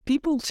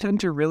people tend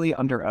to really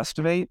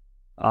underestimate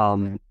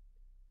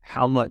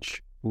how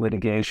much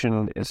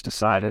litigation is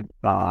decided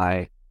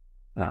by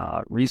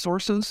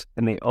resources,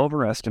 and they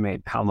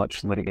overestimate how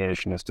much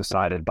litigation is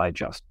decided by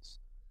justice.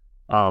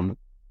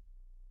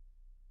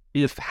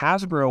 If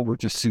Hasbro were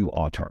to sue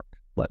Autark,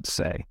 let's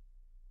say,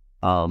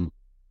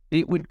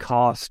 it would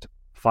cost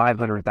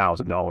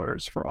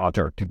 $500,000 for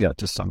Autark to get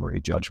to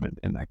summary judgment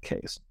in that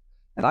case.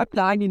 And I'm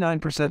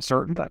 99%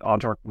 certain that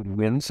Autark would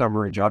win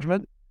summary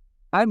judgment.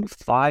 I'm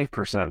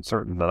 5%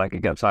 certain that I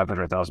could get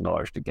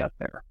 $500,000 to get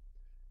there.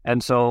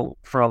 And so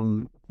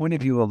from the point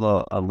of view of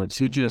a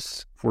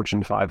litigious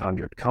Fortune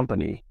 500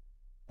 company,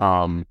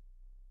 what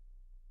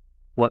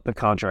the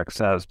contract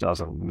says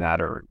doesn't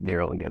matter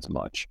nearly as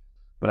much.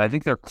 But I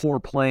think their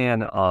core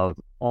plan of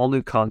all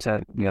new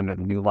content under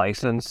the new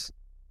license,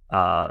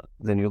 the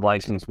new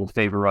license will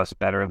favor us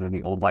better than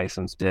the old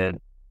license did.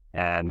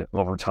 And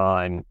over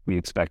time, we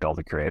expect all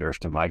the creators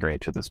to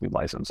migrate to this new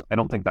license. I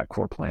don't think that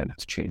core plan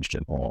has changed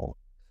at all.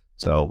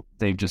 So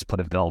they've just put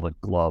a velvet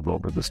glove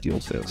over the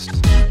steel fist.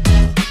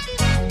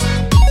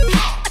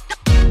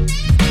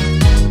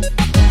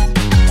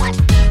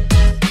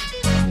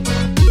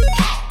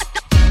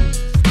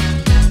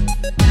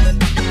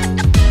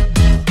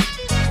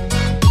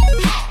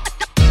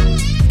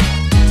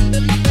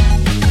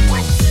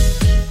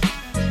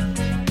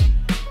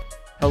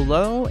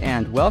 Hello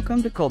and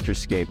welcome to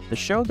Culturescape, the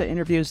show that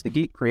interviews the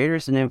geek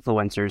creators and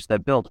influencers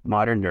that built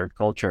modern nerd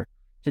culture.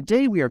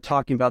 Today we are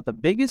talking about the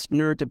biggest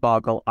nerd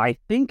debacle I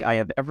think I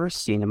have ever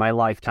seen in my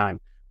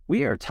lifetime.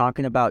 We are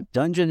talking about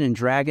Dungeons &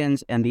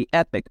 Dragons and the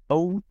epic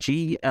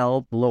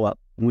OGL blowup,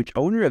 in which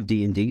owner of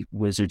D&D,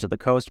 Wizards of the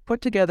Coast,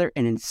 put together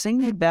an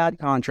insanely bad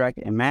contract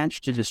and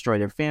managed to destroy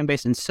their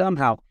fanbase and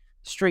somehow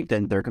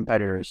strengthen their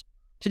competitors.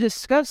 To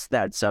discuss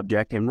that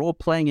subject and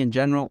role-playing in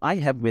general, I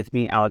have with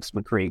me Alex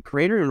Macris,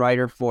 creator and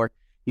writer for,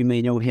 you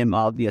may know him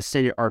of the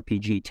Ascended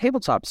RPG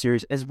tabletop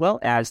series, as well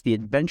as the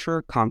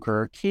Adventurer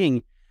Conqueror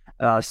King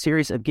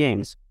series of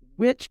games,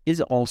 which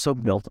is also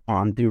built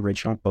on the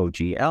original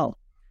OGL.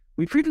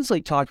 We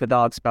previously talked with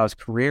Alex about his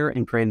career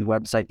in creating the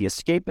website The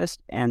Escapist,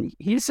 and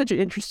he's such an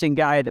interesting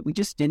guy that we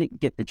just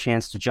didn't get the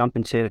chance to jump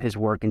into his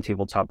work in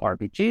tabletop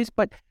RPGs,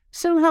 but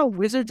somehow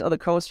Wizards of the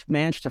Coast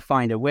managed to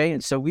find a way,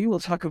 and so we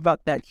will talk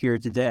about that here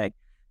today.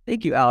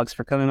 Thank you, Alex,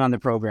 for coming on the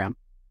program.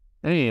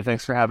 Hey,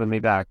 thanks for having me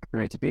back.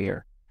 Great to be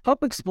here.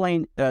 Help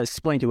explain to us,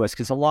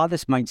 because a lot of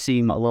this might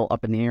seem a little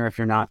up in the air if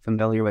you're not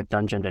familiar with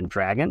Dungeons &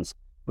 Dragons,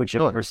 which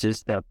of course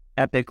is the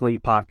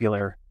epically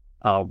popular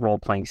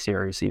role-playing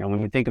series.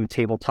 When you think of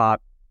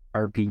tabletop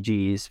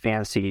RPGs,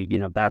 fantasy,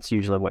 that's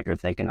usually what you're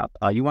thinking of.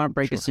 You want to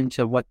break us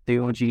into what the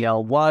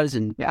OGL was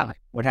and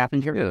what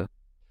happened here?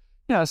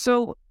 Yeah,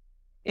 so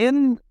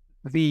in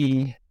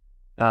the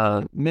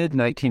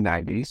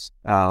mid-1990s,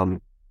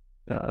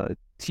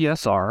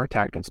 TSR,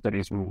 Tactical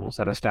Studies Rules,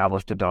 had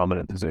established a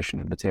dominant position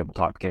in the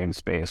tabletop game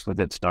space with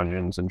its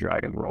Dungeons &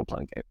 Dragons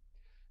role-playing game.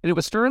 And it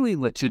was fairly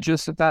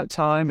litigious at that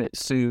time. It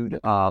sued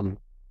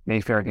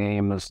Mayfair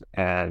Games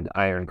and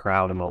Iron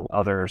Crown, among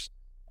others,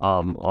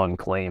 on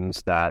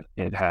claims that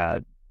it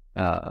had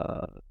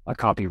a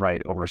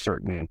copyright over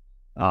certain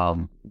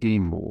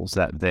game rules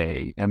that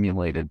they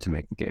emulated to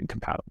make the game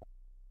compatible.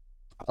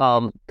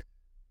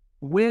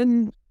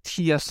 When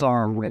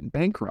TSR went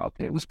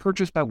bankrupt, it was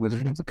purchased by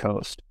Wizards of the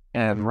Coast,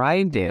 and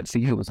Ryan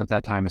Dancy, who was at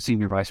that time a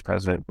senior vice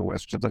president for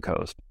Wizards of the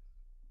Coast,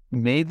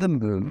 made the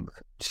move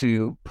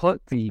to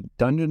put the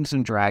Dungeons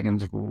 &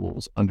 Dragons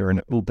rules under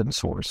an open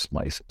source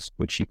license,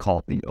 which he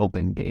called the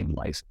Open Game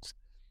License.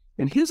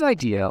 And his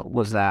idea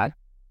was that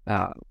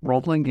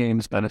role-playing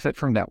games benefit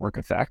from network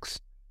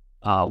effects,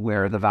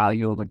 where the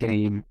value of a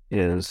game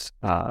is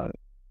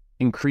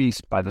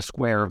increased by the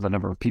square of the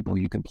number of people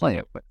you can play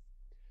it with.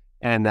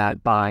 And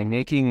that by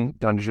making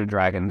Dungeons &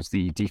 Dragons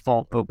the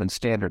default open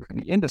standard for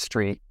the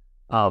industry,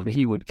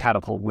 he would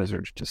catapult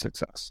Wizards to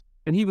success.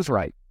 And he was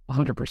right,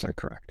 100%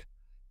 correct.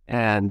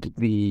 And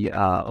the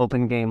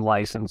open game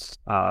license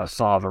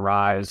saw the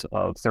rise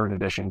of 3rd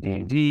edition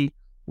D&D,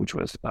 which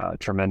was a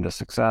tremendous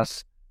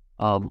success.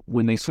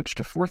 When they switched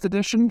to 4th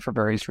edition, for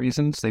various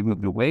reasons, they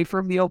moved away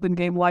from the open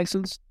game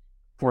license.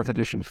 4th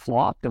edition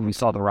flopped, and we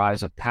saw the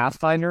rise of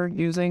Pathfinder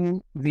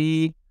using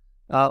the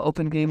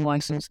open game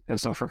license. And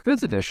so for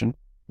 5th edition,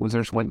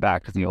 Wizards went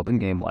back to the open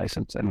game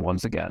license. And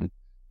once again,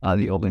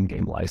 the open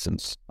game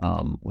license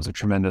was a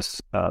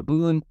tremendous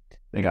boon.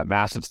 They got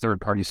massive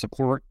third-party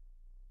support.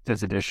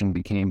 5th edition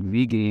became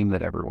the game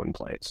that everyone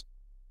plays.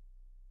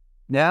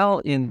 Now,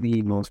 in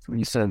the most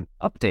recent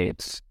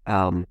updates,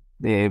 not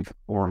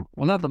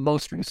the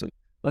most recent,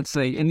 let's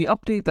say in the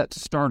update that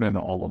started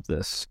all of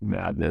this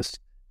madness,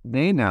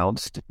 they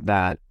announced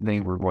that they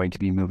were going to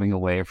be moving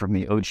away from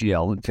the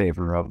OGL in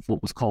favor of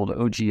what was called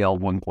OGL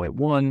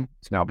 1.1.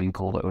 It's now being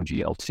called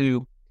OGL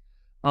 2.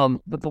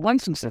 But the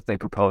license that they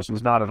proposed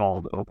was not at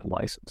all the open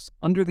license.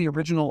 Under the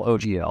original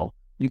OGL,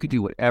 you could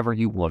do whatever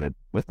you wanted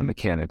with the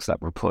mechanics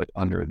that were put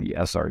under the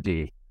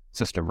SRD,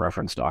 System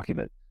Reference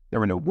Document. There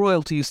were no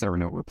royalties, there were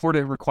no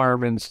reporting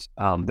requirements,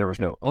 there was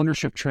no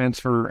ownership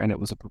transfer, and it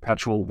was a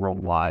perpetual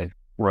worldwide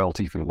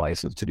royalty-free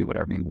license to do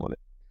whatever you wanted.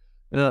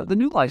 The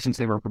new license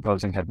they were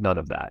proposing had none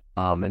of that.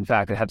 In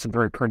fact, it had some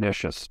very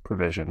pernicious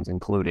provisions,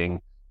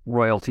 including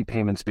royalty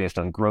payments based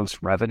on gross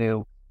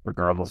revenue,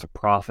 regardless of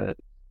profit,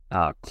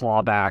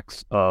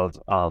 clawbacks of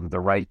the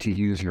right to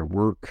use your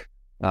work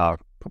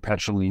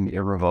perpetually and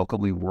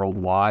irrevocably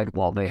worldwide,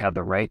 while they had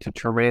the right to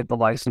terminate the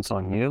license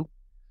on you.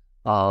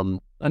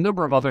 A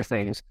number of other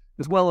things,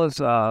 as well as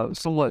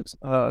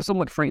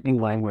somewhat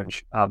frightening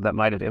language that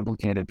might have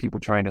implicated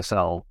people trying to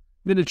sell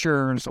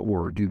miniatures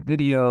or do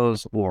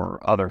videos or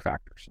other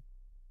factors.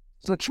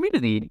 So the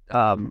community,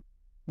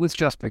 with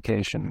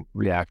justification,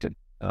 reacted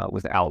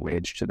with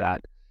outrage to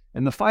that.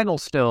 And the final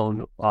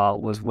stone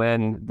was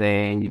when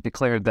they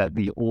declared that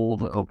the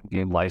old open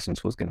game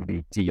license was going to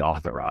be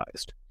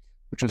deauthorized,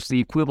 which was the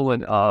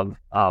equivalent of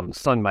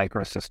Sun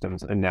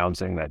Microsystems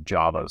announcing that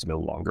Java is no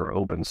longer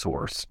open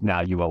source. Now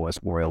you owe us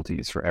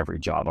royalties for every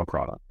Java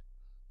product.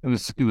 It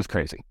was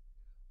crazy.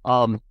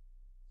 Now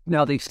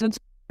they've since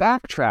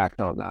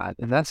backtracked on that,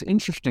 and that's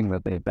interesting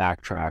that they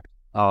backtracked.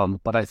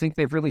 But I think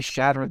they've really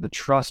shattered the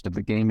trust of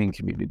the gaming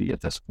community at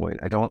this point.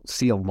 I don't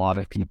see a lot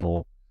of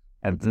people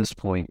at this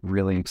point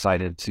really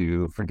excited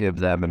to forgive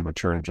them and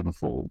return to the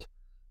fold.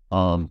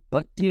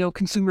 But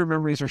consumer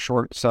memories are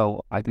short,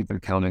 so I think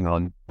they're counting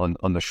on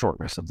the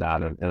shortness of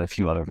that and a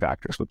few other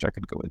factors, which I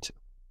could go into.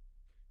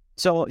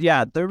 So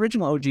yeah, the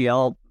original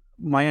OGL,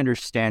 my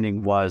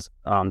understanding was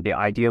the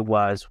idea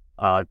was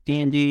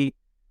D&D,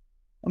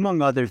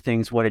 among other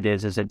things, what it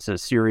is it's a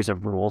series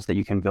of rules that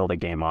you can build a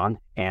game on.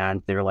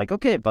 And they're like,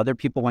 okay, if other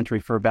people want to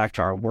refer back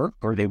to our work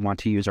or they want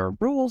to use our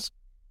rules,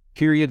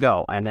 here you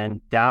go. And then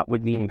that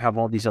would mean you have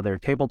all these other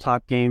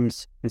tabletop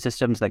games and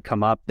systems that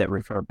come up that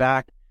refer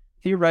back.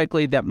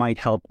 Theoretically, that might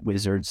help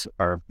Wizards,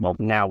 or well,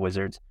 now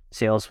Wizards,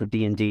 sales with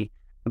D&D,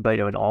 but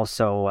it would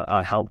also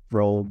help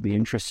grow the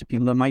interest of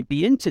people that might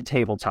be into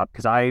tabletop.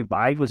 Because I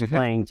was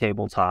playing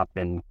tabletop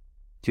in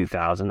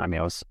 2000. I mean,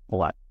 I was a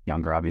lot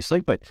younger,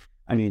 obviously, but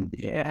I mean,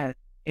 yeah,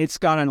 it's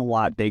gotten a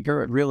lot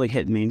bigger. It really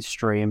hit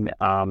mainstream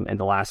in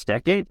the last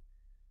decade.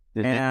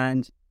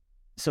 And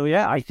so,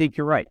 yeah, I think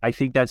you're right. I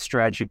think that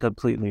strategy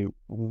completely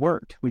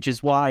worked, which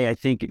is why I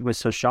think it was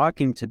so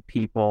shocking to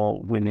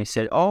people when they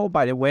said, oh,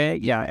 by the way,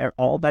 yeah,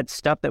 all that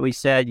stuff that we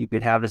said, you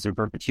could have this in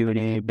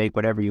perpetuity, make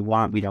whatever you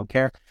want, we don't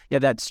care. Yeah,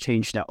 that's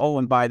changed now. Oh,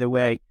 and by the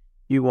way,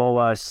 you owe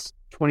us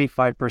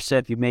 25%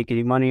 if you make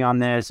any money on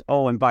this.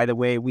 Oh, and by the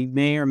way, we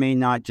may or may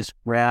not just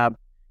grab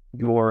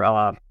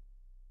your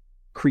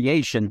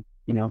creation,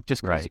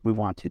 just because we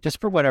want to, just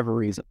for whatever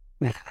reason.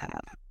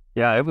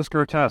 Yeah, it was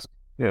grotesque.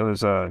 It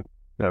was a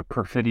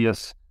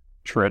perfidious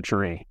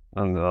treachery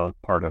on the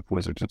part of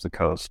Wizards of the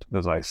Coast,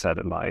 as I said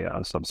in my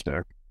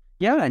Substack.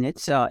 Yeah, and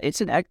it's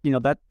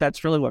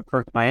that's really what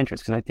perked my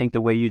interest, because I think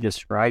the way you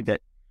described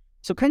it.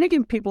 So kind of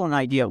give people an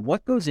idea of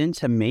what goes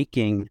into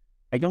making.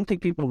 I don't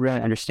think people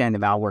really understand the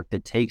amount of work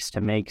that takes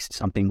to make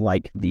something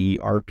like the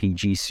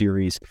RPG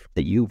series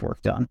that you've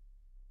worked on.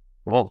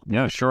 Well,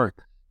 yeah, sure.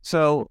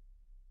 So,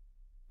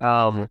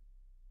 the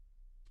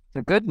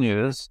good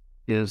news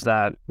is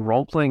that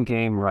role-playing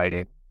game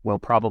writing will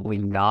probably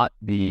not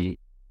be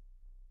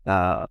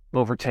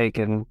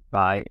overtaken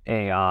by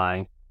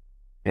AI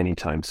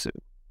anytime soon.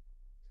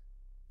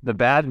 The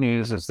bad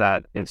news is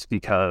that it's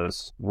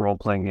because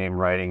role-playing game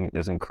writing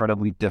is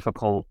incredibly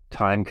difficult,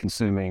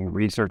 time-consuming,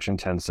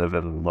 research-intensive,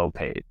 and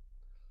low-paid.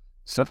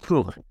 So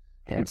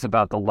it's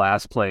about the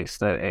last place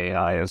that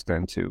AI is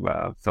going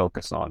to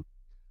focus on.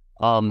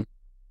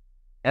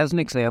 As an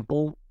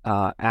example,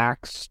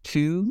 Acts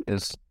 2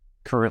 is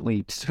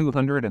currently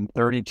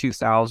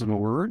 232,000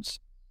 words,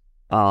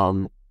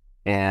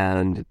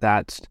 and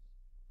that's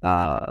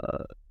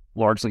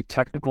largely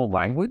technical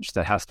language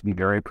that has to be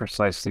very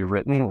precisely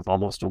written with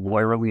almost a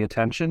lawyerly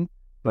attention,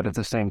 but at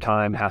the same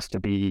time has to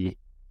be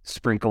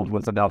sprinkled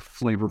with enough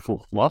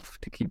flavorful fluff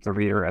to keep the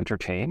reader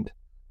entertained.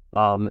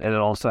 And it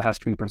also has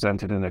to be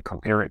presented in a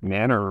coherent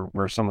manner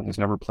where someone who's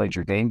never played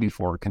your game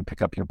before can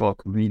pick up your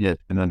book, read it,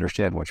 and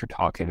understand what you're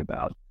talking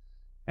about.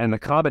 And the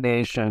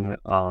combination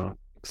of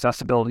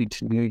accessibility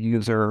to new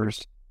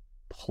users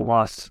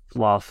plus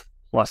fluff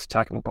plus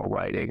technical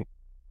writing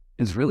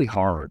is really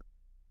hard.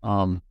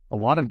 A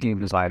lot of game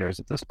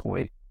designers at this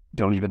point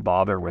don't even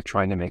bother with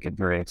trying to make it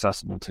very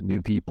accessible to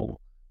new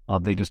people.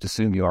 They just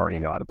assume you already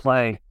know how to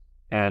play.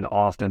 And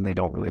often they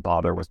don't really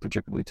bother with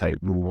particularly tight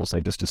rules. They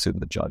just assume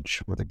the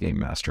judge or the game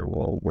master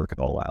will work it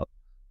all out.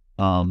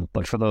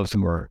 But for those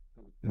who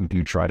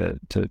do try to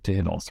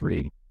hit all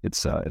three,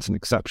 it's an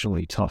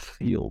exceptionally tough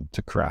field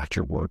to craft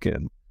your work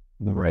in.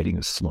 The writing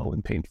is slow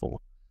and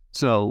painful.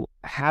 So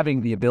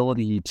having the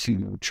ability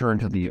to turn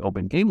to the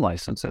open game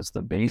license as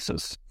the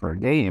basis for a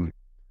game,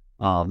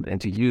 and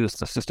to use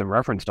the system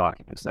reference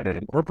documents that it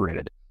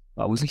incorporated,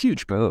 was a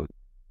huge boon.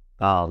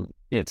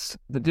 It's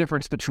the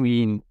difference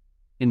between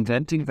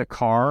inventing the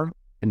car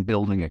and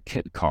building a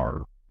kit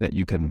car that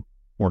you can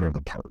order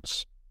the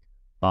parts.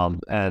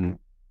 And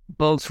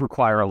both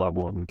require a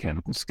level of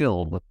mechanical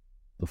skill, but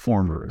the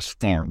former is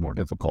far more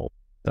difficult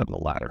than the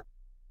latter.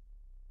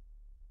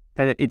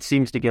 And it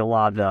seems to get a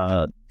lot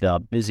of the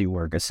busy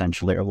work,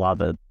 essentially, or a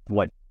lot of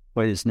what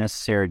is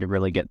necessary to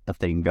really get the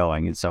thing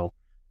going. And so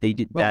they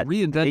did Well, that.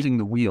 reinventing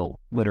the wheel,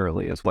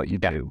 literally, is what you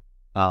do.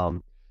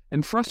 And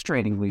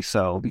frustratingly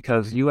so,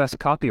 because U.S.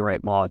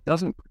 copyright law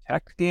doesn't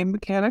protect game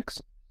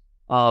mechanics,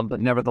 but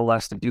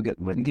nevertheless, they do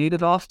get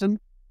litigated often.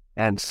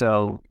 And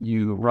so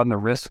you run the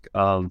risk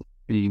of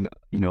being,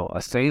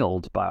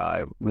 assailed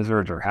by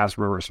Wizards or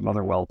Hasbro or some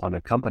other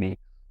well-funded company,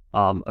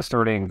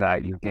 asserting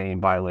that your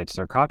game violates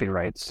their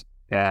copyrights.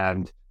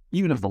 And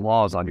even if the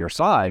law is on your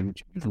side,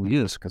 which usually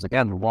is, because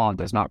again, the law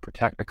does not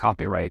protect the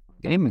copyright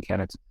game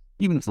mechanics,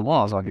 even if the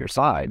law is on your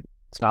side,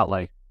 it's not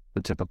like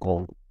the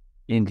typical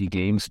indie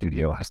game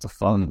studio has the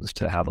funds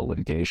to have a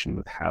litigation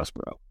with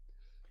Hasbro.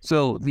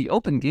 So the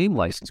open game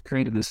license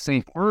created this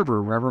safe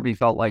harbor where everybody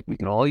felt like we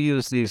can all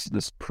use this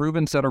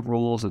proven set of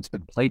rules. It's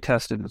been play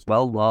tested, it's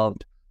well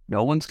loved.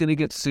 No one's going to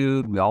get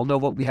sued. We all know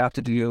what we have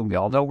to do. We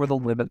all know where the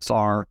limits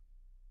are.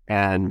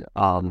 And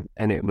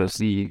it was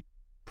the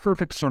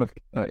perfect sort of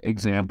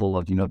example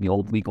of, the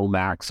old legal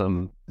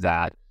maxim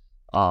that,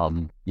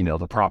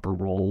 the proper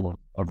role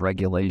of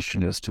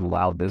regulation is to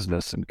allow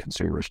business and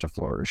consumers to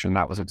flourish. And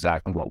that was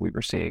exactly what we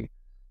were seeing.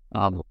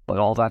 But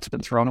all that's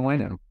been thrown away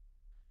now.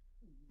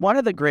 One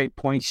of the great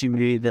points you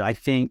made that I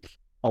think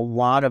a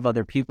lot of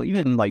other people,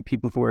 even like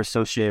people who are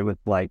associated with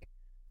like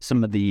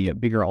some of the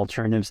bigger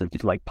alternatives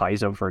that like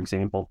Paizo, for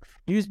example,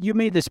 you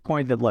made this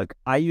point that, look,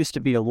 I used to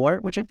be a lawyer,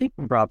 which I think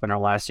we brought up in our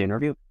last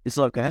interview. It's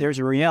look, there's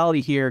a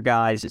reality here,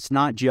 guys. It's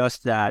not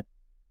just that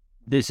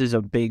this is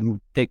a big,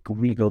 thick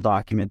legal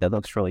document that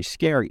looks really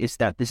scary. It's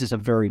that this is a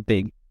very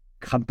big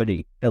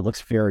company that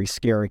looks very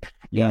scary.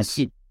 Yes.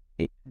 And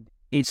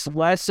it's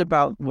less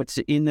about what's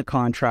in the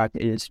contract,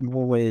 and it's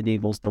more what it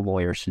enables the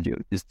lawyers to do.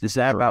 Is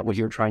that about what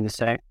you're trying to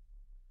say?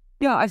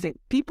 Yeah, I think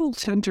people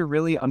tend to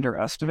really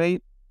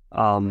underestimate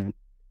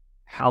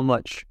how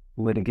much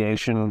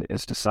litigation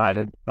is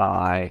decided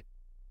by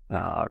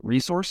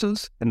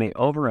resources, and they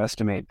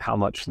overestimate how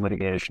much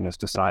litigation is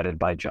decided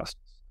by justice.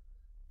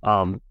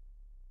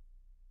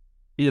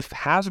 If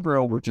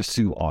Hasbro were to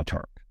sue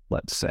Autark,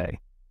 let's say,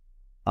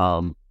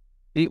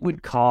 it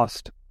would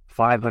cost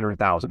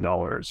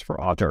 $500,000 for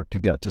Autark to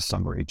get to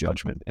summary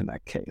judgment in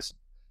that case.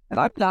 And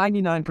I'm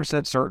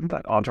 99% certain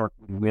that Autark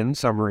would win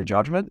summary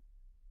judgment.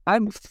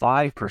 I'm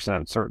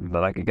 5% certain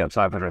that I could get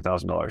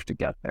 $500,000 to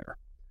get there.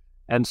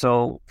 And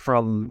so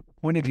from the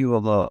point of view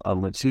of a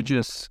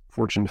litigious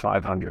Fortune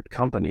 500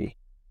 company,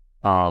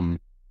 what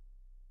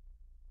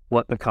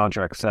the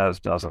contract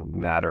says doesn't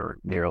matter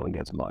nearly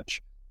as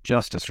much.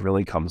 Justice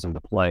really comes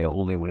into play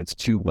only when it's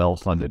two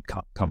well-funded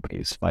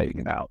companies fighting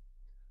it out.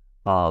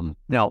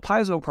 Now,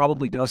 Paizo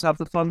probably does have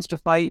the funds to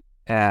fight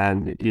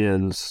and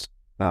is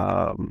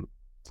the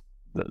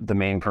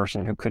main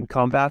person who could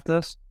combat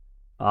this.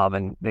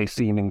 And they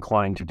seem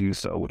inclined to do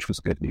so, which was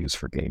good news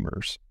for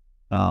gamers.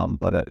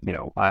 But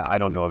I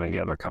don't know of any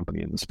other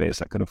company in the space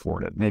that could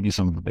afford it. Maybe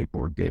some of the big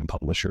board game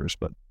publishers,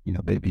 but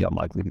they'd be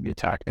unlikely to be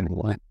attacked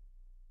anyway.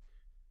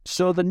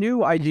 So the new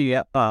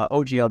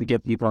OGL, to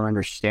give people an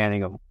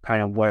understanding of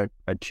kind of what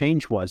a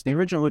change was, the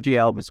original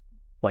OGL was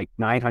like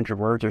 900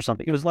 words or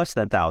something. It was less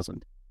than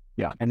 1,000.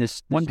 Yeah. And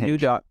this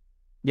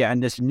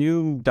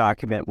new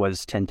document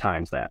was 10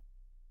 times that.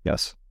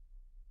 Yes.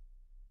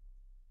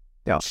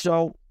 Yeah.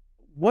 So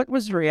what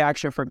was the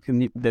reaction from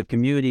the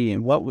community,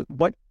 and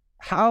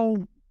how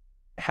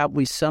have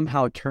we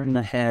somehow turned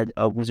the head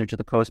of Wizards of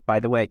the Coast,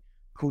 by the way,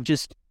 who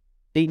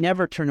they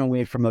never turn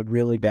away from a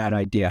really bad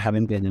idea,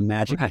 having been a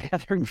Magic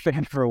Gathering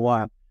fan for a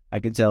while, I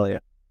can tell you.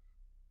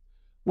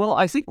 Well,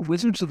 I think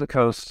Wizards of the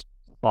Coast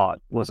thought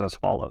was as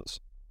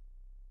follows.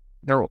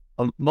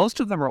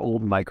 Most of them are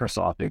old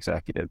Microsoft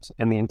executives,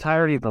 and the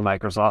entirety of the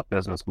Microsoft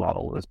business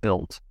model is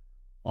built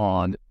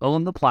on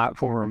own the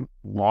platform,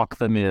 lock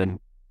them in,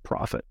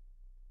 profit.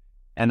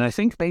 And I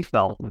think they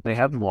felt that they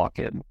had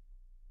lock-in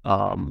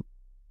on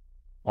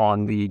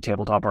the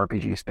tabletop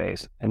RPG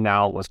space, and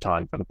now it was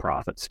time for the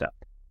profit step.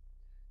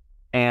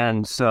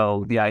 And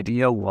so the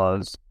idea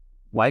was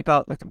wipe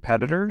out the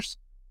competitors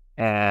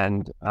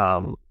and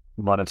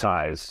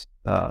monetize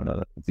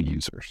the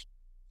users.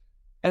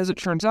 As it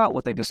turns out,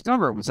 what they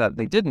discovered was that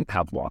they didn't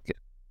have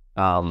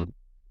lock-in.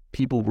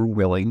 People were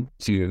willing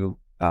to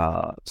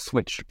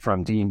switch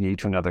from D&D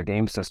to another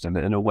game system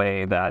in a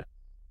way that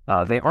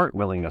they aren't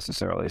willing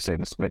necessarily, say,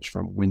 to switch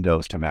from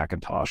Windows to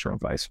Macintosh or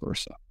vice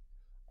versa.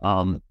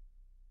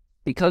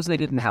 Because they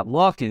didn't have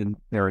lock-in,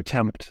 their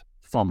attempt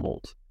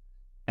fumbled.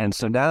 And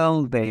so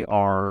now they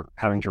are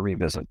having to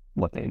revisit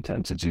what they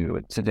intend to do.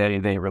 And today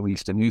they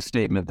released a new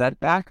statement that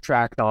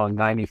backtracked on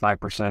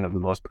 95% of the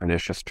most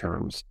pernicious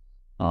terms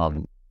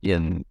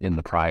in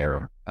the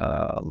prior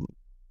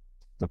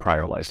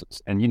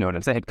license. And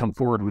if they had come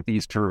forward with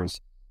these terms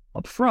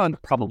up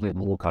front, probably a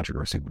little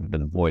controversy would have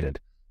been avoided.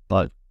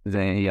 But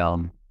they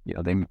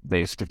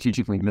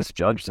strategically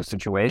misjudged the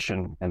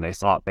situation, and they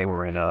thought they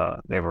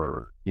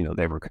were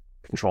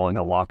controlling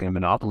a lock-in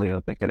monopoly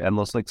that they could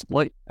endlessly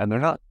exploit, and they're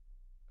not.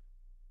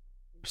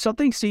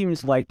 Something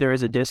seems like there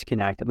is a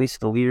disconnect, at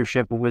least the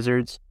leadership of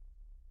Wizards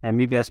And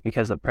maybe that's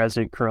because the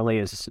president currently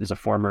is a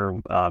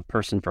former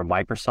person from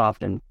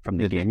Microsoft and from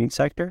the gaming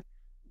sector.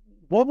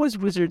 What was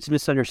Wizards'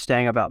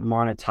 misunderstanding about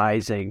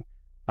monetizing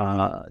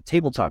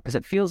tabletop? Because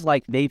it feels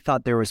like they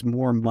thought there was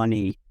more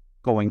money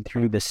going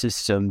through the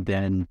system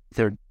than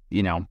they're,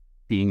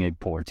 being a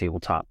poor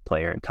tabletop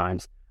player at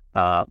times.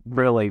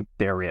 Really,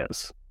 there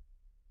is.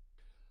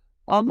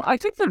 I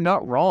think they're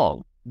not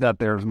wrong that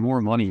there's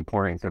more money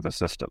pouring through the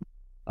system.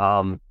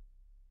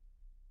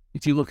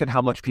 If you look at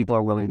how much people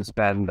are willing to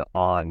spend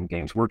on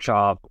Games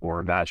Workshop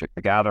or Magic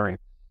the Gathering,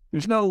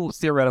 there's no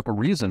theoretical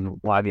reason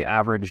why the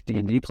average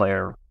D&D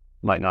player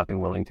might not be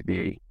willing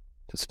to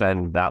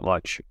spend that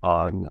much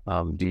on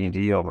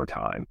D&D over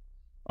time,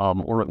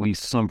 or at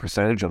least some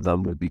percentage of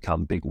them would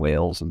become big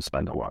whales and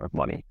spend a lot of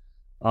money.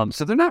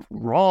 So they're not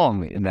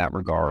wrong in that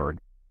regard.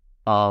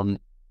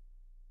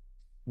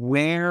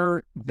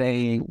 Where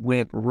they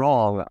went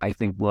wrong, I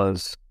think,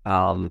 was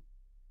in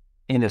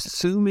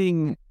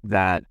assuming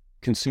that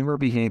consumer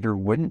behavior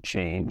wouldn't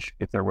change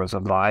if there was a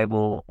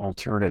viable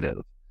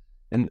alternative.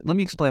 And let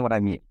me explain what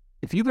I mean.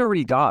 If you've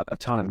already got a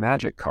ton of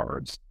Magic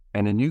cards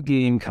and a new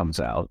game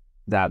comes out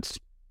that's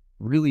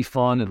really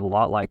fun and a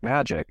lot like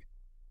Magic,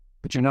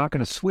 but you're not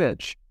going to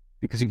switch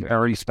because you've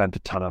already spent a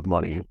ton of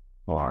money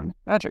on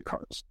Magic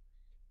cards.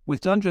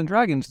 With Dungeons &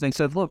 Dragons, they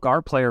said, look,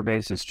 our player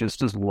base is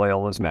just as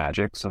loyal as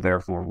Magic, so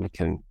therefore we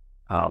can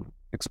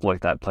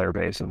exploit that player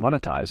base and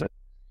monetize it.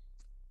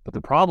 But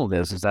the problem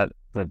is that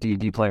the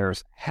D&D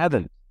players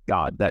haven't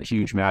got that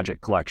huge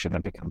Magic collection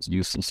that becomes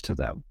useless to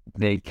them.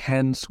 They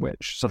can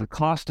switch. So the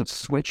cost of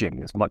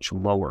switching is much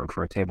lower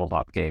for a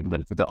tabletop game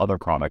than for the other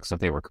products that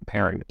they were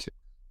comparing it to,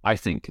 I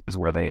think is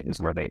where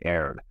they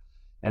erred.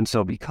 And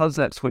so because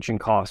that switching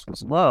cost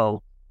was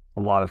low,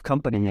 a lot of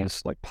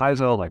companies like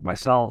Paizo, like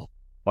myself, a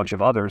bunch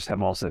of others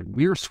have all said,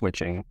 we're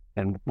switching,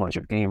 and a bunch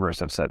of gamers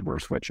have said, we're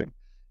switching.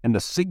 And the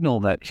signal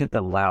that hit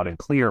them loud and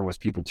clear was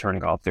people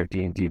turning off their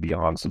D&D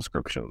Beyond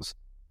subscriptions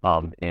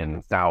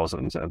in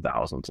thousands and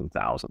thousands and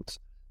thousands.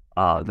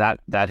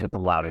 That hit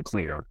them loud and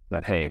clear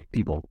that, hey,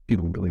 people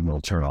really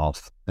will turn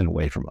off and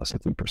away from us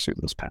if we pursue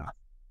this path.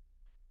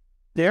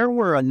 There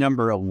were a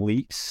number of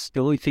leaks.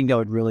 The only thing that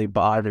would really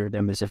bother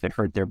them is if it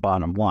hurt their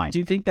bottom line. Do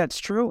you think that's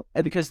true?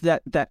 Because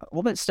that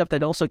all that stuff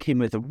that also came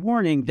with a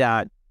warning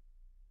that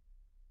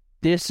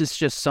this is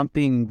just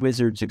something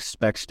Wizards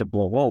expects to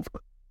blow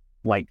over.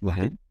 Like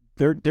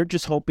they're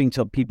just hoping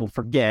till people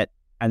forget,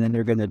 and then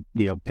they're going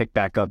to pick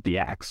back up the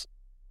axe.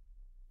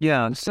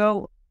 Yeah.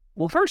 So,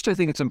 well, first I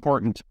think it's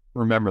important to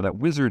remember that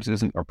Wizards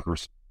isn't a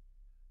person.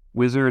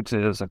 Wizards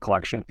is a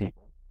collection of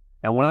people,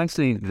 and when I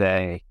say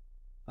they,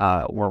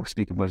 or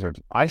speak of Wizards,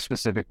 I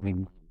specifically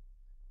mean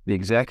the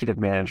executive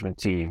management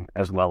team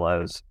as well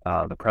as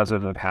the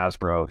president of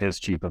Hasbro, his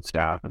chief of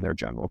staff, and their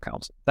general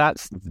counsel.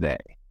 That's they.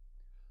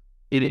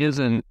 It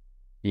isn't,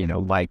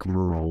 like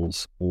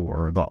rules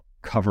or the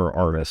cover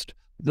artist.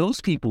 Those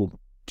people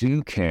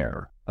do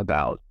care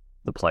about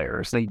the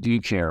players. They do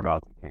care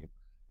about the game.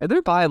 And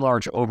they're by and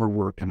large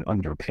overworked and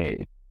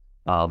underpaid.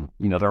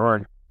 There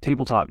aren't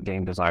tabletop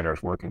game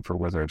designers working for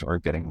Wizards or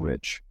getting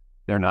rich.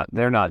 They're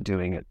not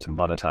doing it to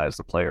monetize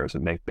the players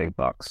and make big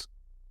bucks.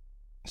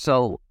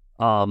 So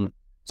I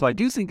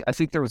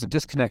think there was a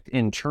disconnect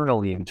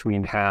internally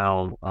between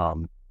how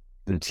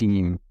the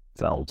team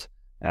felt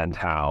and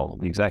how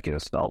the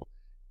executives felt.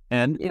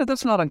 And,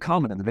 that's not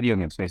uncommon in the video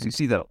game space. You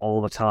see that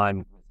all the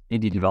time,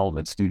 indie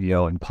development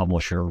studio and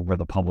publisher, where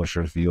the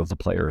publisher's view of the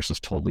players is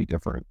totally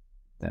different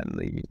than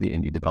the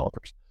indie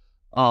developers.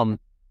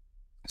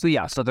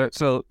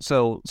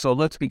 So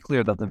let's be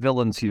clear that the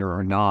villains here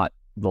are not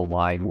the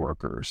line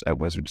workers at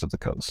Wizards of the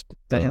Coast.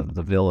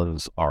 The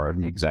villains are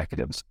the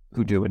executives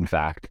who do, in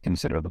fact,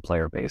 consider the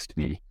player base to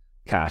be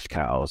cash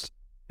cows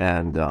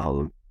and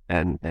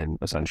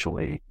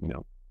essentially,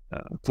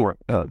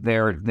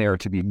 they're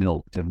to be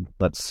milked, and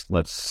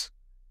let's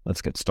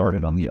get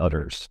started on the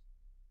udders.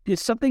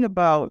 It's something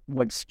about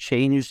what's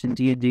changed in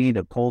D&D,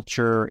 the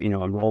culture,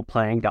 and role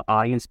playing, the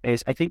audience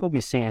base. I think what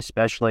we're seeing,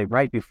 especially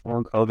right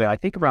before COVID, I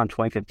think around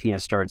 2015, I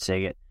started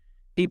seeing it.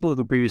 People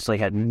who previously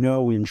had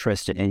no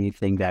interest in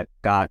anything that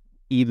got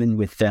even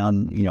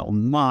within, a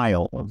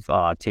mile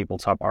of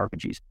tabletop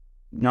RPGs,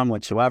 none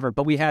whatsoever.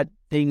 But we had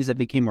things that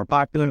became more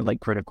popular, like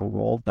Critical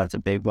Role. That's a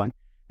big one.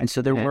 And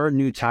so there were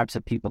new types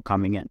of people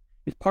coming in.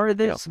 It's part of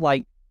this,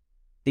 like,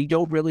 they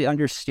don't really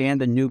understand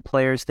the new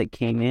players that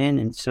came in,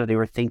 and so they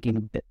were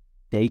thinking that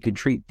they could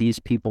treat these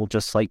people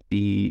just like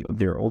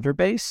their older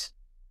base.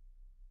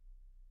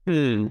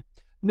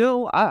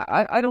 No,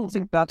 I don't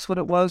think that's what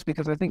it was,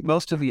 because I think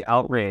most of the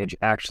outrage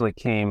actually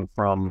came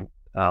from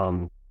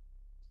poor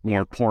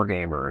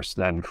gamers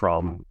than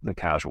from the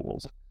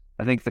casuals.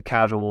 I think the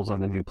casuals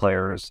and the new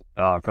players,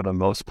 for the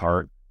most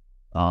part,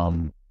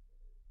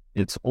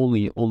 it's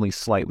only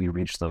slightly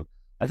reached them.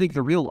 I think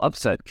the real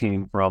upset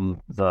came from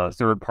the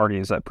third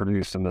parties that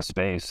produce in the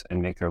space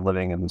and make their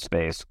living in the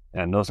space,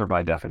 and those are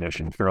by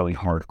definition fairly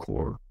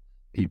hardcore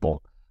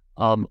people.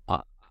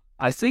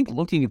 I think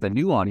looking at the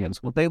new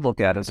audience, what they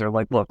look at is they're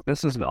like, look,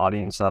 this is an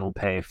audience that'll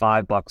pay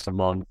 $5 a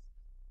month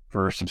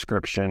for a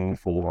subscription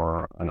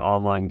for an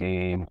online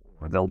game,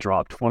 or they'll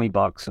drop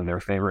 $20 in their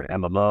favorite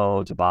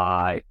MMO to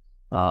buy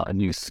a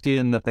new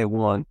skin that they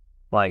want.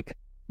 Like,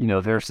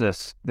 there's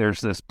this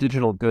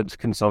digital goods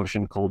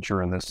consumption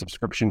culture and this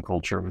subscription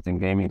culture within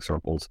gaming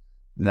circles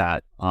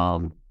that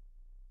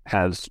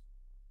has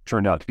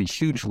turned out to be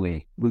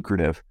hugely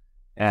lucrative.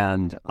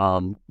 And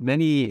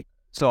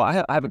so I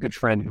have a good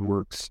friend who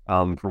works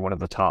for one of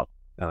the top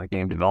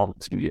game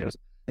development studios.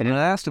 And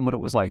I asked him what it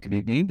was like to be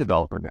a game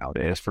developer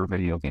nowadays for a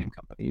video game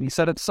company. And he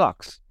said it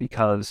sucks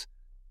because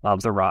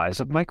of the rise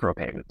of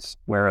micropayments.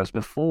 Whereas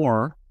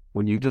before,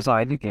 when you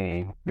designed a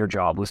game, your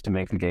job was to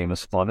make the game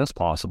as fun as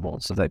possible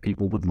so that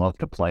people would love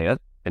to play it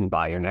and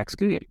buy your next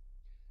game.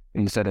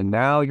 And he said, and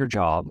now your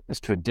job is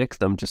to addict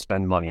them to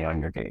spend money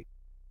on your game.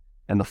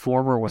 And the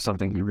former was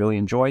something he really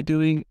enjoyed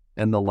doing,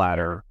 and the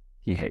latter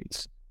he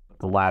hates.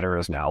 The latter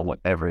is now what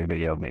every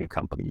video game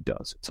company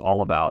does. It's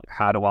all about,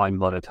 how do I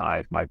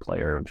monetize my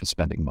player into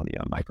spending money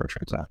on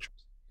microtransactions?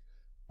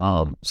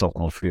 So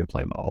all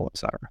free-to-play model,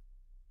 etc.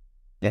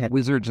 Yeah.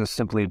 Wizards is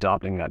simply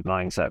adopting that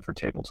mindset for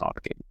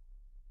tabletop games.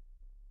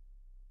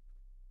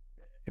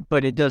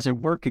 But it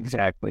doesn't work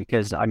exactly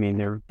because, I mean,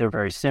 they're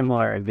very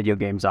similar. And video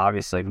games,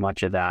 obviously,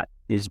 much of that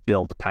is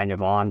built kind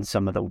of on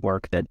some of the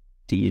work that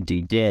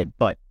D&D did.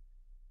 But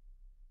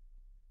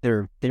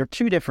they're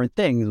two different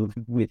things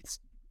with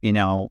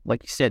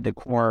like you said, the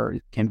core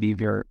can be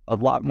a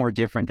lot more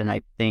different than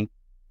I think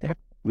that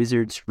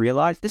Wizards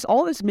realize.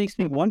 All this makes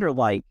me wonder,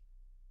 like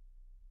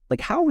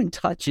how in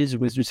touch is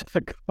Wizards of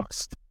the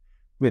Coast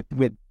with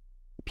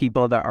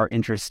people that are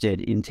interested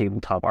in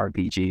tabletop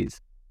RPGs?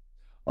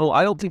 Oh,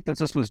 I don't think that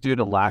this was due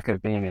to lack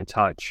of being in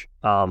touch.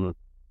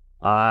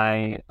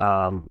 I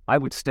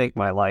would stake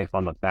my life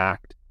on the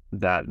fact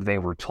that they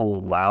were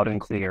told loud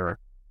and clear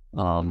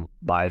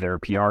by their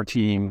PR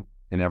team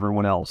and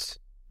everyone else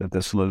that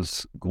this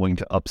was going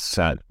to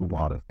upset a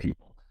lot of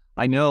people.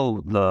 I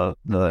know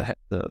the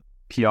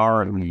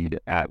PR lead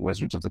at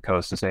Wizards of the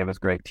Coast, his name is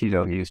Greg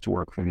Tito. He used to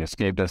work for The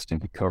Escapist,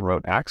 and he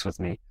co-wrote Acts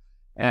with me.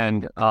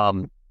 And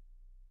Greg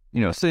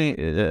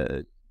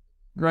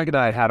and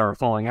I had our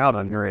falling out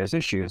on various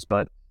issues,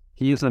 but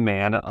he is a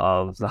man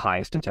of the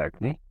highest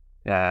integrity,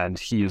 and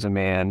he is a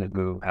man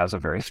who has a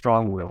very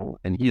strong will,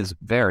 and he is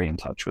very in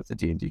touch with the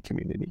D&D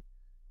community.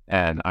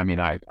 And I mean,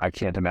 I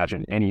can't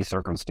imagine any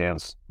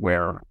circumstance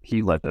where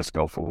he let this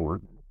go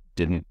forward,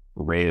 didn't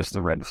raise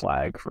the red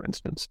flag, for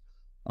instance.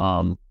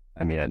 I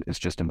mean, it's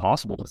just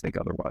impossible to think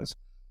otherwise.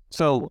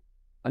 So,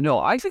 no,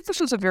 I think this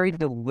was a very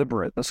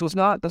deliberate. This was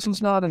not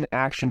an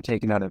action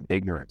taken out of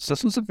ignorance.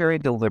 This was a very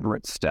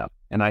deliberate step.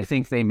 And I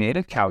think they made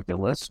a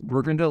calculus.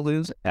 We're going to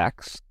lose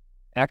X.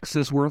 X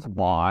is worth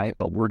Y,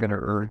 but we're going to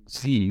earn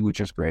Z,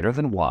 which is greater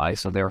than Y.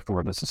 So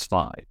therefore, this is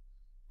fine.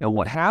 And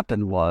what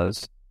happened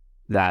was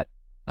that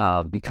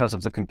because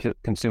of the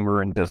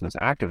consumer and business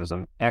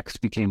activism, X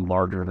became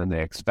larger than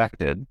they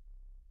expected.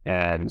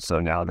 And so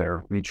now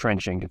they're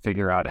retrenching to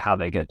figure out how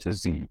they get to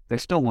Z. They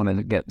still want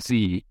to get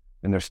Z,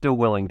 and they're still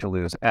willing to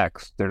lose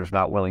X. They're just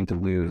not willing to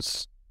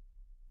lose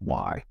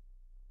Y.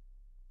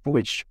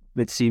 Which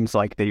it seems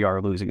like they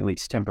are losing, at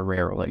least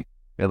temporarily.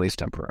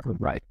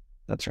 Right.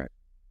 That's right.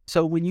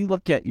 So when you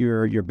look at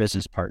your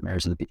business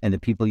partners and the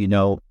people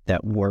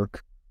that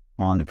work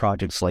on the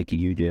projects like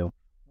you do,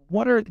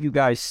 what are you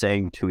guys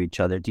saying to each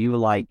other? Do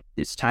you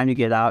it's time to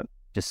get out,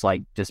 just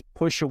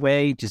push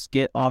away, just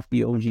get off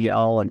the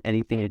OGL and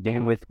anything to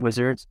do with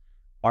Wizards?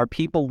 Are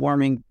people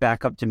warming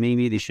back up to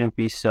maybe they shouldn't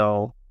be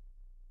so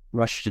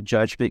rushed to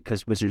judgment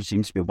because Wizards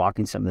seems to be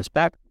walking some of this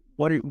back?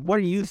 What do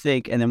you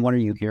think? And then what are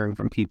you hearing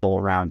from people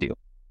around you?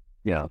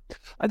 Yeah,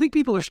 I think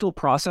people are still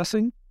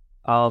processing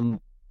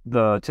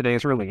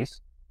today's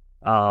release,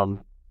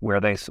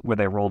 where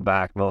they rolled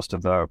back most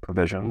of the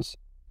provisions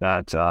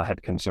that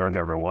had concerned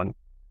everyone.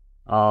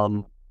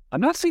 I'm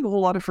not seeing a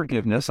whole lot of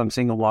forgiveness. I'm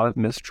seeing a lot of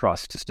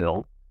mistrust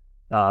still.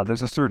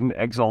 There's a certain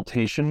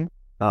exaltation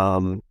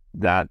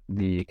that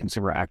the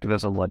consumer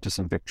activism led to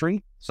some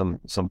victory, some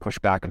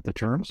pushback of the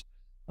terms,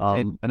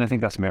 and I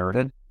think that's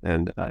merited,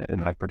 and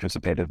I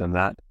participated in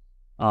that.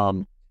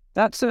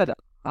 That said,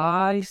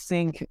 I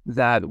think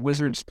that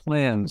Wizards'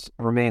 plans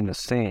remain the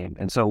same,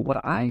 and so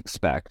what I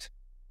expect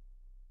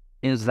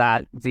is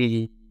that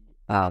the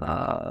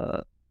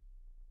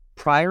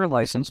prior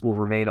license will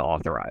remain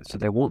authorized, so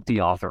they won't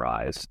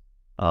deauthorize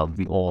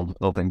the old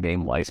open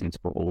game license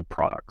for old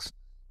products.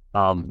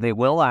 They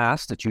will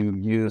ask that you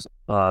use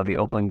the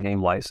open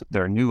game license,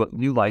 their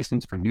new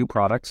license for new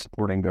products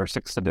supporting their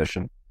 6th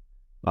edition,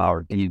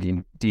 or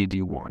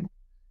D&D 1.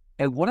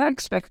 And what I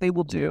expect they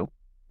will do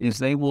is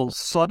they will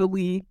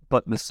subtly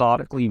but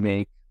methodically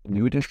make the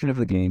new edition of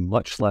the game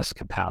much less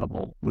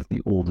compatible with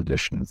the old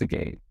edition of the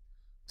game,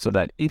 so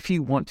that if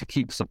you want to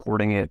keep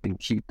supporting it and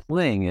keep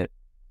playing it,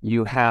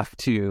 you have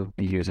to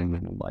be using the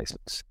new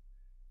license.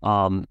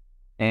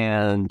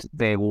 And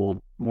they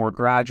will more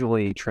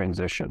gradually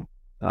transition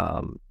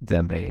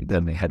than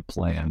they had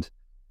planned,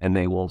 and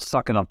they will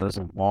suck it up as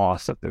a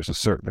loss if there's a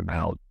certain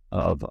amount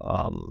of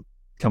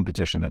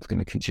competition that's going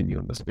to continue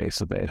in the space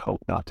that they had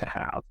hoped not to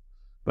have.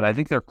 But I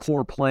think their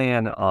core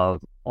plan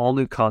of all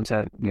new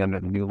content under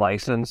the new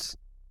license,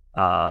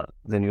 the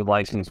new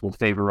license will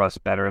favor us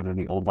better than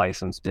the old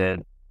license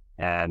did.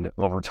 And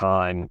over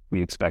time,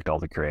 we expect all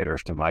the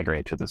creators to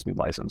migrate to this new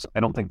license. I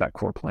don't think that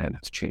core plan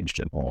has changed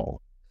at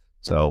all.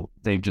 So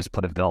they've just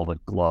put a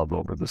velvet glove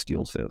over the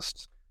steel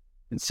fists.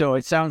 And so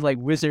it sounds like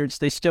Wizards,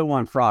 they still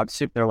want frog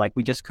soup. They're like,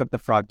 we just cooked the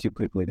frog too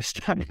quickly this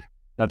time.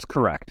 That's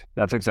correct.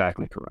 That's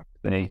exactly correct.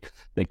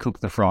 They cook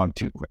the frog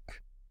too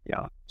quick.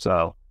 Yeah.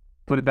 So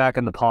put it back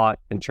in the pot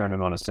and turn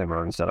it on a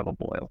simmer instead of a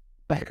boil.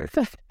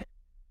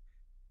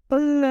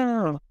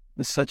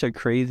 It's such a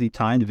crazy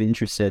time to be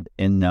interested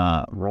in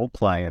role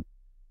playing.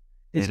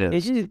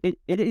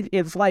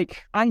 It's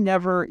like I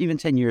never, even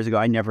 10 years ago,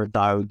 I never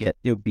thought it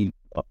would be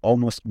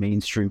almost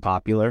mainstream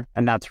popular,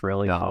 and that's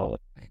really cool.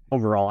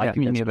 Overall, I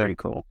think that's pretty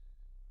cool.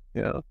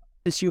 Yeah.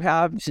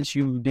 Since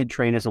you did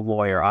train as a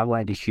lawyer, I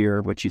wanted to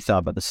hear what you thought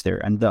about this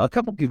theory. And a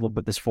couple people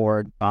put this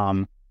forward.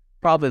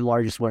 Probably the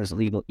largest one is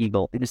Legal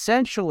Eagle. It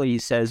essentially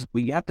says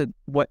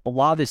what a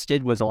lot of this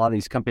did was a lot of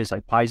these companies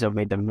like Paizo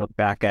made them look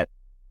back at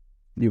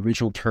the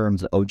original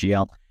terms of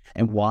OGL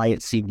and why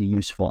it seemed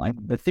useful. And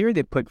the theory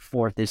they put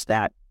forth is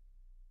that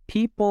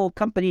people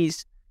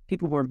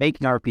who were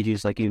making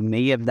RPGs like you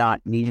may have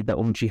not needed the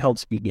OGL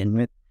to begin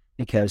with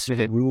because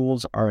the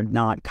rules are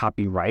not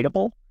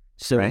copyrightable.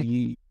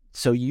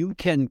 So you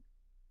can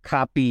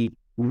copy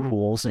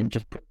rules and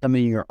just put them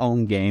in your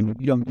own game.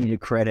 You don't need to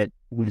credit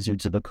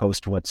Wizards of the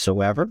Coast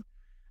whatsoever.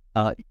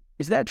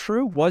 Is that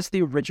true? Was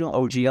the original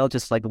OGL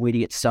just like a way to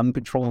get some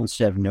control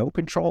instead of no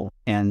control?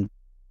 And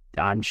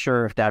I'm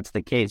sure if that's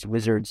the case,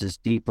 Wizards is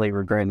deeply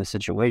regretting the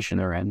situation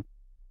they're in.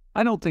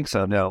 I don't think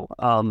so, no.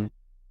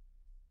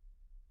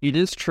 It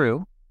is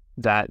true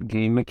that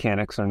game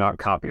mechanics are not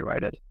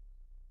copyrighted,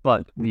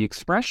 but the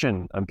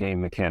expression of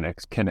game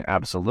mechanics can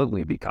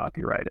absolutely be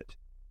copyrighted.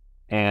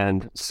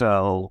 And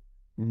so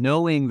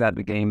knowing that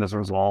the game is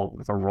resolved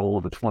with a roll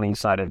of a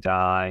 20-sided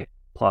die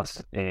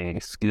plus a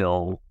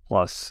skill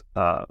plus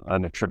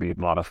an attribute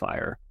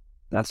modifier,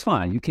 that's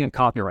fine. You can't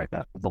copyright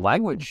that. The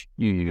language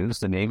you use,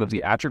 the name of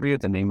the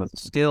attribute, the name of the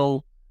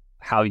skill,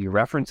 how you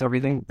reference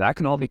everything, that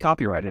can all be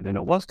copyrighted, and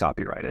it was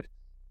copyrighted.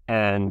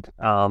 And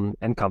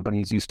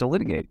companies used to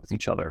litigate with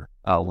each other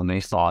when they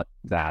thought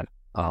that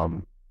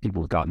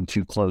people had gotten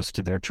too close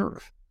to their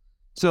turf.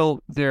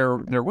 So there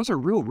was a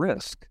real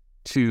risk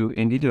to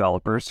indie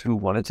developers who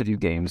wanted to do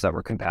games that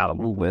were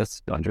compatible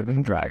with Dungeons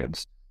and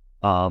Dragons.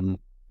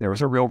 There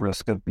was a real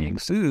risk of being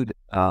sued.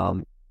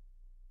 And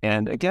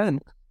again,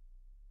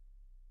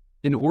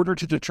 in order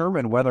to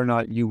determine whether or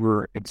not you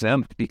were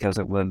exempt because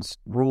it was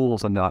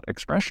rules and not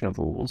expression of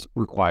rules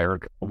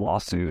required a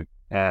lawsuit.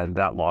 And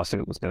that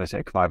lawsuit was going to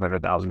take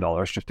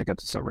 $500,000 just to get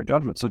to summary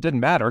judgment. So it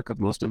didn't matter because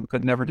most of them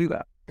could never do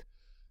that.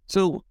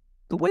 So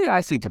the way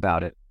I think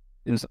about it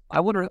is I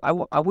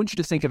want you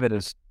to think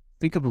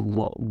of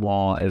the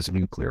law as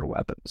nuclear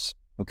weapons.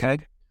 Okay.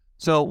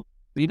 So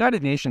the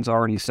United Nations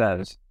already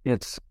says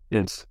it's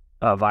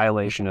a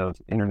violation of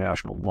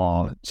international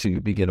law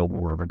to begin a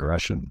war of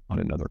aggression on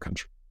another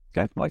country.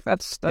 Okay. Like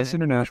that's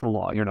international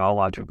law. You're not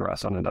allowed to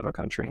aggress on another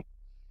country.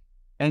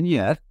 And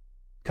yet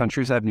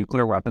countries have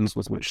nuclear weapons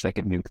with which they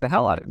can nuke the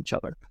hell out of each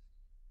other.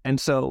 And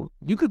so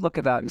you could look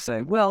at that and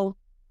say, well,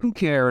 who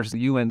cares? The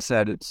UN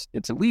said it's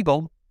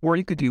illegal. Or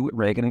you could do what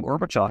Reagan and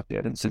Gorbachev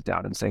did and sit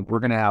down and say, we're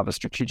going to have a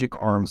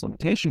strategic arms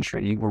limitation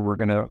treaty where we're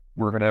going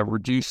to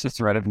reduce the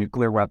threat of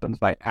nuclear weapons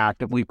by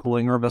actively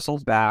pulling our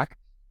missiles back,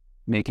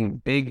 making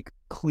big,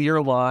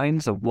 clear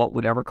lines of what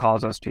would ever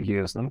cause us to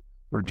use them,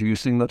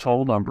 reducing the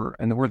total number,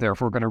 and then we're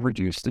therefore going to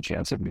reduce the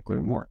chance of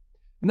nuclear war.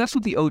 And that's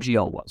what the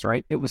OGL was,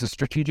 right? It was a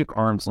strategic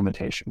arms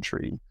limitation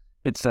treaty.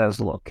 It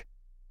says, look,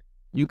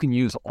 you can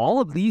use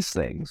all of these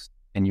things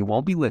and you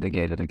won't be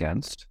litigated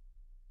against.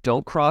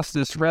 Don't cross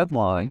this red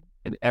line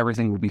and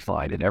everything will be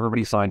fine. And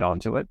everybody signed on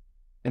to it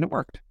and it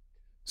worked.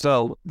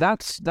 So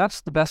that's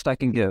the best I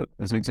can give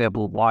as an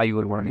example of why you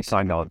would already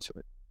signed on to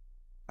it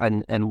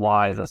and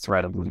why the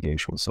threat of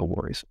litigation was so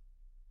worrisome.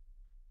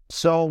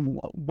 So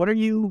what are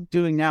you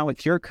doing now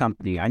with your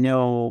company? I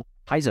know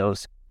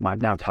Paizo's,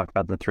 I've now talked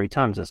about the 3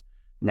 times this.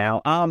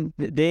 Now,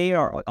 they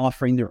are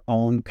offering their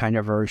own kind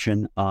of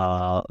version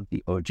of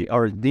the OG,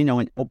 or,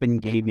 an open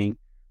gaming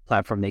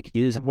platform they could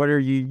use. What are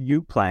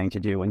you planning to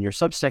do? In your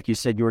Substack, you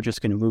said you were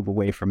just going to move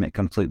away from it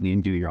completely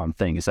and do your own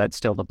thing. Is that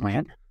still the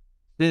plan?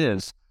 It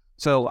is.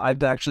 So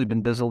I've actually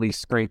been busily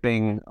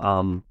scraping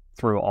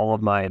through all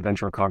of my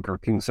Adventure Conquer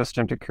King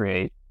system to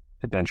create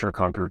Adventure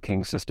Conquer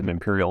King System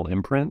Imperial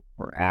Imprint,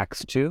 or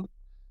AX 2.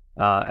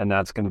 And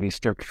that's going to be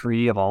stripped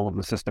free of all of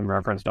the system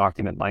reference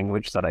document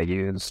language that I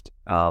used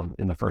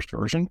in the first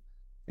version,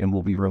 and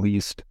will be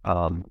released,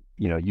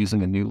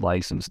 using a new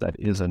license that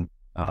isn't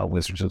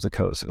Wizards of the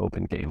Coast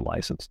open game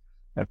license.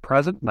 At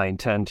present, my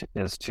intent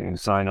is to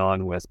sign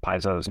on with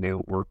Paizo's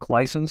new work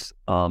license,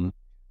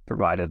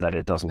 provided that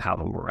it doesn't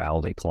have a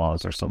morality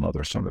clause or some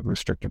other sort of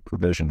restrictive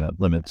provision that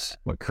limits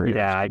what creators.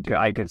 Yeah,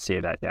 I could see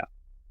that.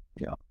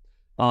 Yeah.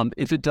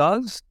 If it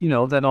does,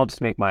 then I'll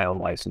just make my own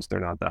license. They're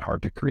not that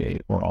hard to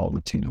create, or I'll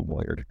routine a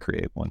lawyer to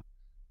create one.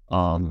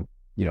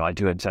 I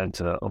do intend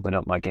to open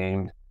up my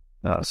game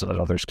so that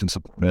others can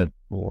support it,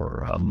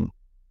 or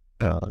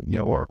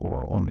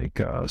or make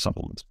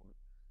supplements for it.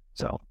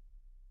 So,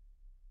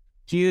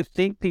 Do you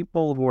think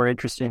people who are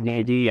interested in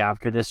AD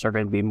after this are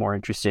going to be more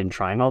interested in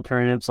trying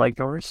alternatives like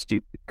yours?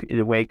 In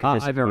a way,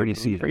 I've already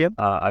seen it.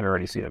 I've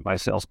already seen it. My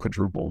sales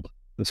quadrupled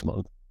this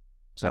month.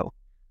 So,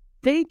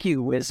 thank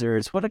you,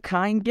 Wizards. What a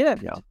kind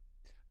gift.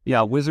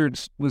 Yeah.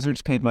 Wizards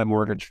paid my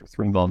mortgage for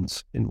 3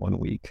 months in 1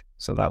 week.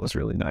 So that was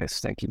really nice.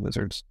 Thank you,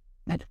 Wizards.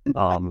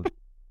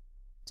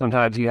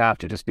 Sometimes you have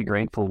to just be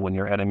grateful when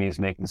your enemies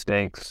make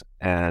mistakes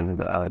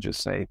and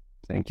just say,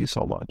 thank you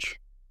so much.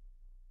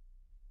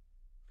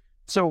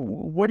 So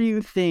what do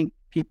you think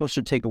people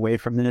should take away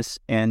from this,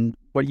 and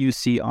what do you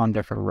see on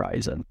the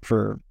horizon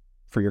for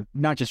your,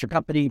 not just your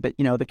company, but,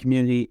 the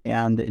community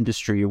and the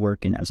industry you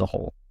work in as a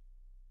whole?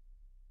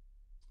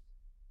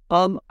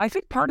 I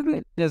think part of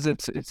it is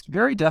it's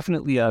very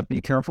definitely a be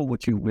careful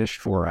what you wish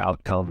for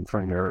outcome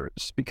for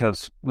nerds,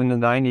 because in the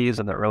 90s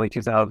and the early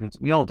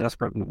 2000s, we all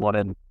desperately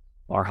wanted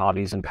our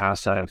hobbies and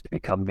pastimes to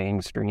become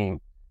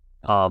mainstream.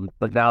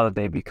 But now that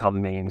they've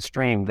become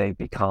mainstream, they've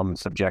become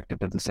subjected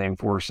to the same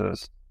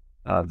forces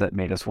that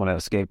made us want to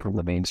escape from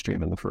the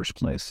mainstream in the first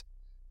place.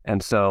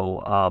 And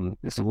so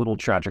it's a little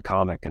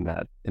tragicomic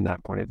in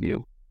that point of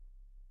view.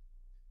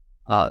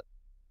 I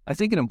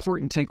think an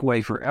important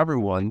takeaway for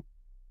everyone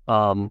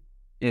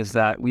is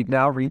that we've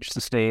now reached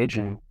the stage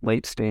in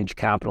late stage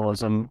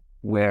capitalism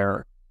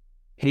where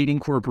hating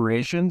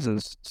corporations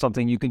is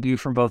something you can do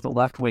from both the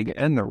left wing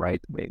and the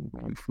right wing.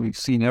 We've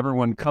seen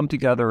everyone come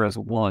together as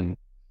one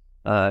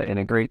in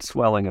a great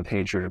swelling of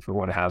hatred for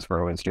what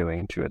Hasbro is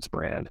doing to its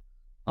brand.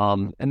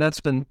 And that's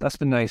been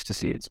nice to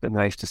see. It's been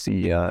nice to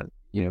see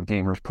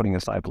gamers putting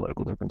aside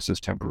political differences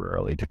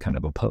temporarily to kind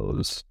of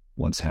oppose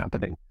what's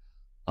happening.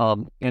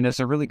 And it's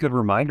a really good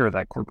reminder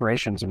that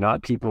corporations are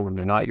not people and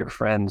they're not your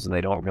friends, and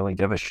they don't really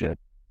give a shit.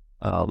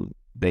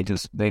 They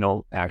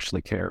don't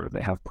actually care.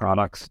 They have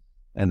products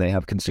and they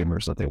have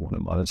consumers that they want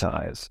to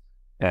monetize.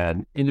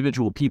 And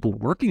individual people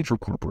working for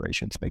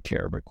corporations may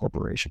care, but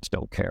corporations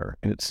don't care.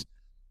 And it's,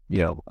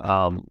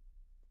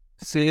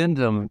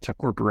 fandom to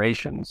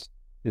corporations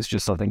is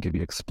just something to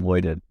be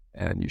exploited,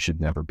 and you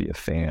should never be a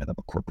fan of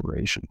a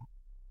corporation.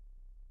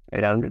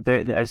 And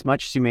as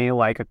much as you may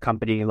like a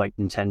company like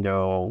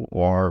Nintendo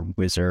or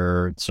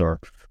Wizards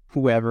or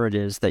whoever it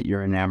is that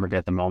you're enamored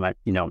at the moment,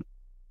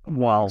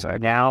 while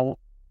now,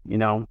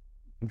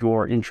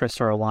 your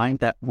interests are aligned,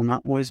 that will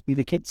not always be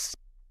the case.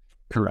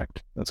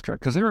 Correct. That's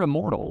correct. Because they're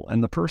immortal,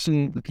 and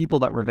the people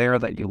that were there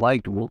that you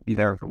liked won't be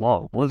there for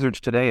long. Blizzards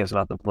today is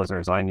not the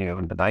Blizzards I knew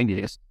in the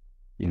 90s.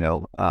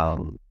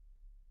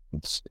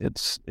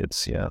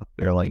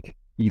 They're like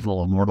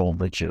evil immortal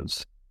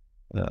liches.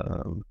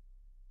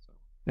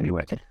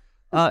 Anyway,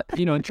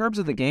 in terms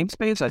of the game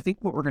space, I think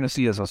what we're going to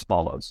see is as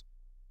follows.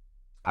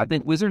 I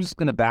think Wizards is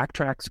going to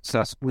backtrack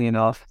successfully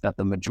enough that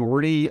the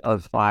majority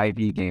of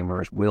 5e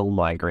gamers will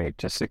migrate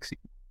to 6e.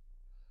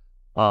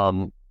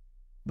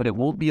 But it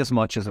won't be as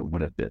much as it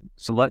would have been.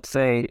 So let's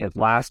say if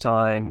last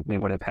time they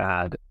would have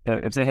had,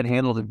 if they had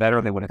handled it better,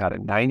 they would have had a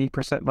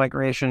 90%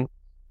 migration.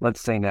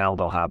 Let's say now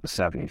they'll have a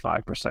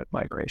 75%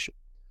 migration.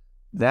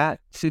 That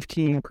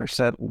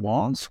 15%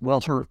 loss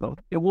will hurt them.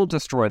 It will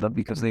destroy them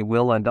because they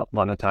will end up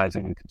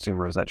monetizing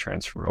consumers that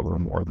transfer over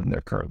more than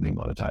they're currently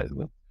monetizing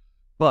them.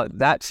 But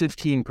that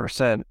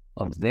 15%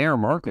 of their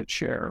market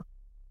share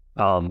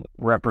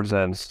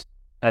represents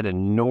an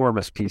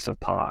enormous piece of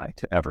pie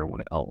to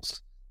everyone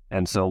else.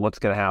 And so what's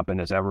going to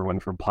happen is everyone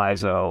from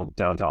Paizo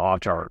down to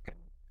Autark,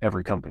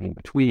 every company in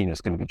between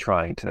is going to be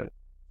trying to,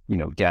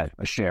 get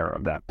a share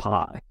of that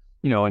pie.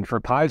 And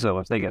for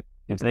Paizo, if they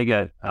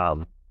get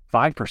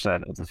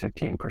 5% of the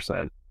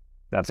 15%,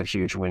 that's a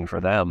huge win for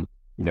them.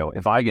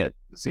 If I get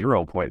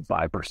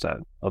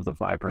 0.5% of the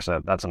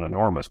 5%, that's an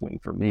enormous win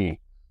for me.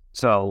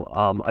 So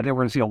I think we're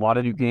going to see a lot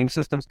of new game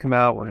systems come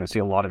out. We're going to see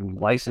a lot of new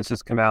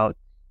licenses come out.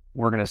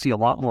 We're going to see a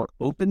lot more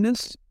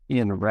openness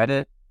in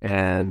Reddit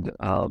and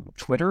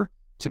Twitter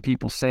to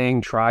people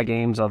saying try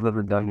games other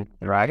than Dungeons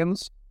 &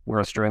 Dragons.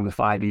 Whereas during the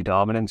 5e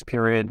dominance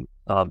period,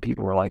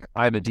 people were like,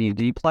 I'm a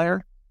D&D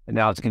player. And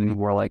now it's going to be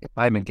more like,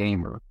 I'm a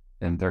gamer.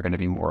 And they're going to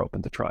be more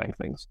open to trying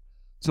things.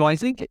 So I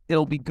think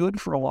it'll be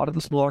good for a lot of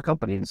the smaller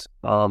companies.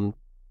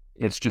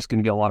 It's just going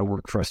to be a lot of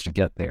work for us to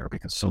get there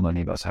because so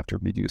many of us have to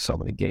redo so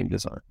many game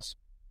designs.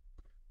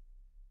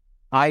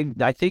 I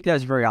think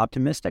that's very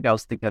optimistic. I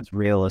also think that's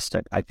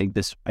realistic. I think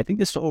this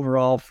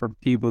overall, for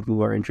people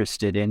who are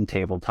interested in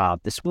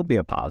tabletop, this will be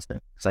a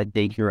positive, because I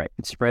think you're right.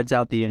 It spreads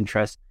out the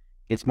interest,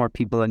 gets more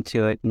people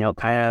into it.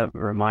 Kind of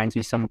reminds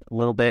me a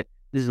little bit.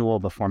 This is a little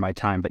before my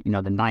time, but the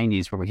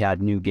 90s where we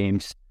had new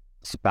games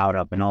spout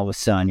up, and all of a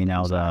sudden,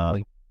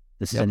 exactly.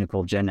 the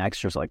cynical Gen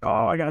Xers like,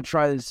 oh, I gotta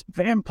try this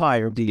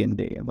vampire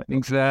D&D. Like,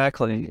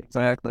 exactly.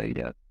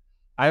 Yeah,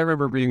 I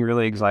remember being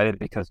really excited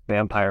because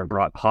Vampire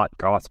brought hot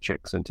goth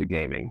chicks into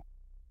gaming,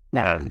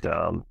 and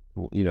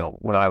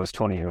when I was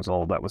 20 years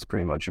old, that was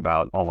pretty much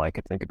about all I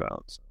could think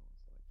about. So,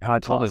 I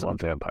totally love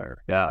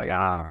Vampire.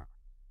 Yeah.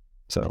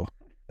 So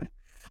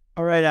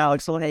All right,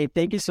 Alex. Well, hey,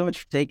 thank you so much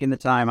for taking the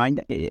time.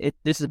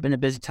 This has been a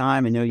busy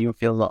time. I know you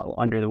feel a little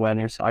under the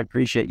weather, so I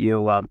appreciate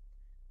you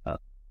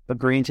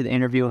agreeing to the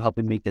interview and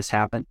helping make this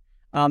happen.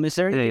 Is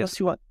there anything else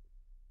you want?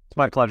 It's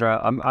my pleasure.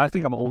 I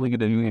think I'm only going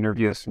to do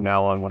interviews from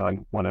now on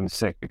when I'm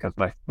sick because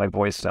my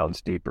voice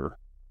sounds deeper.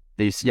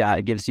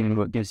 It gives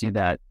you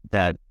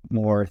that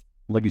more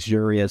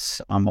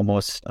luxurious,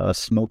 almost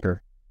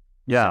smoker.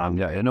 Yeah,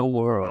 in a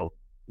world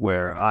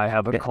where I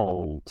have a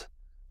cold.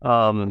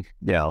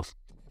 Yeah.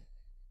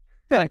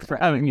 Thanks for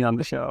having me on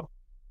the show.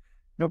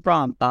 No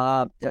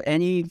problem.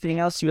 Anything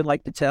else you would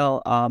like to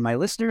tell my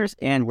listeners,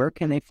 and where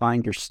can they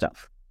find your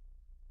stuff?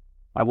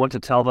 I want to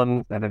tell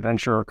them that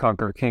Adventure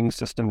Conquer King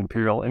System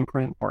Imperial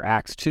Imprint, or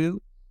Acts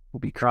 2, will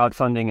be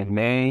crowdfunding in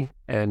May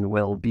and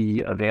will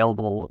be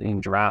available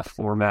in draft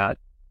format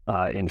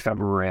in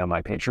February on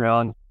my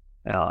Patreon.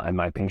 And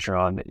my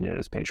Patreon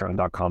is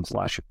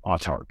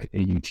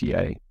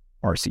patreon.com/autarch,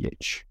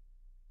 AUTARCH.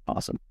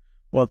 Awesome.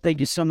 Well, thank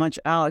you so much,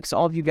 Alex.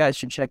 All of you guys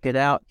should check it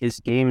out. His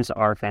games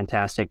are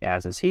fantastic,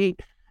 as is he.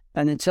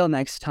 And until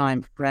next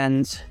time,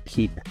 friends,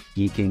 keep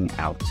geeking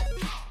out.